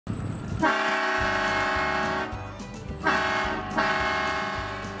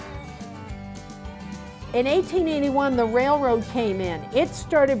In 1881, the railroad came in. It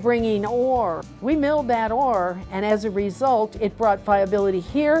started bringing ore. We milled that ore, and as a result, it brought viability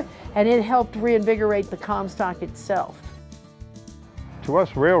here, and it helped reinvigorate the Comstock itself. To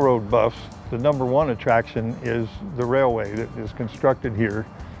us railroad buffs, the #1 attraction is the railway that is constructed here.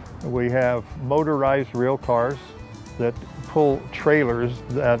 We have motorized rail cars that pull trailers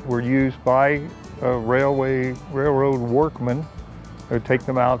that were used by railroad workmen to take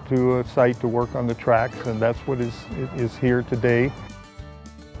them out to a site to work on the tracks, and that's what is here today.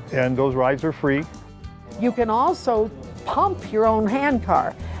 And those rides are free. You can also pump your own hand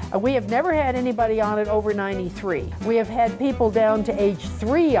car. We have never had anybody on it over 93. We have had people down to age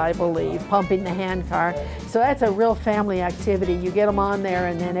 3, I believe, pumping the hand car. So that's a real family activity. You get them on there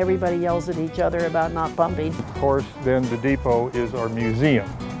and then everybody yells at each other about not pumping. Of course, then the depot is our museum,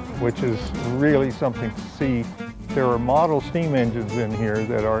 which is really something to see. There are model steam engines in here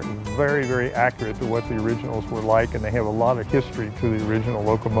that are very, very accurate to what the originals were like, and they have a lot of history to the original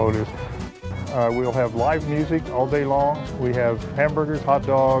locomotives. We'll have live music all day long. We have hamburgers, hot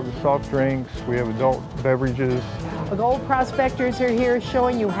dogs, soft drinks. We have adult beverages. The gold prospectors are here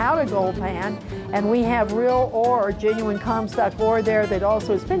showing you how to gold pan, and we have real ore, genuine Comstock ore there that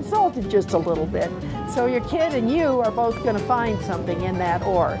also has been salted just a little bit. So your kid and you are both going to find something in that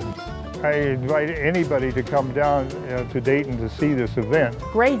ore. I invite anybody to come down to Dayton to see this event.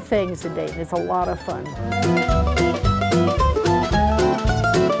 Great things in Dayton. It's a lot of fun.